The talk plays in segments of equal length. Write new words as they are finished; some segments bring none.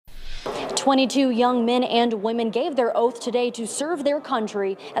22 young men and women gave their oath today to serve their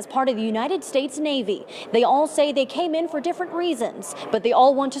country as part of the United States Navy. They all say they came in for different reasons, but they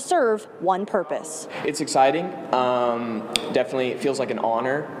all want to serve one purpose. It's exciting. Definitely it feels like an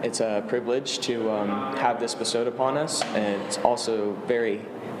honor. It's a privilege to have this bestowed upon us, and it's also very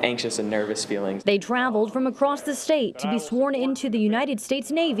anxious and nervous feelings. They traveled from across the state to be sworn into the United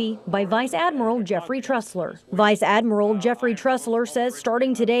States Navy by Vice Admiral Jeffrey Trussler. Vice Admiral Jeffrey Trussler says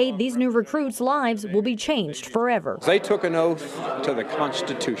starting today, these new recruits' lives will be changed forever. They took an oath to the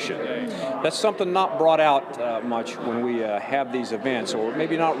Constitution. That's something not brought out much when we have these events, or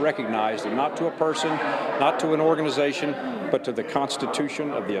maybe not recognized, and not to a person, not to an organization, but to the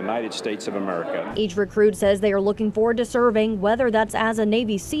Constitution of the United States of America. Each recruit says they are looking forward to serving, whether that's as a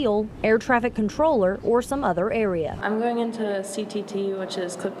Navy SEAL, air traffic controller, or some other area. I'm going into CTT, which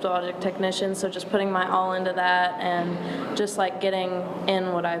is clipped logic technician, so just putting my all into that and just like getting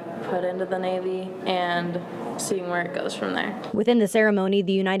in what I put into the Navy and seeing where it goes from there. Within the ceremony,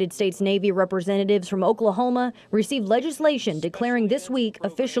 the United States Navy representatives from Oklahoma received legislation declaring this week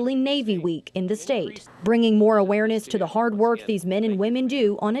officially Navy Week in the state, bringing more awareness to the hard work these men and women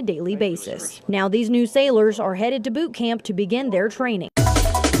do on a daily basis. Now these new sailors are headed to boot camp to begin their training.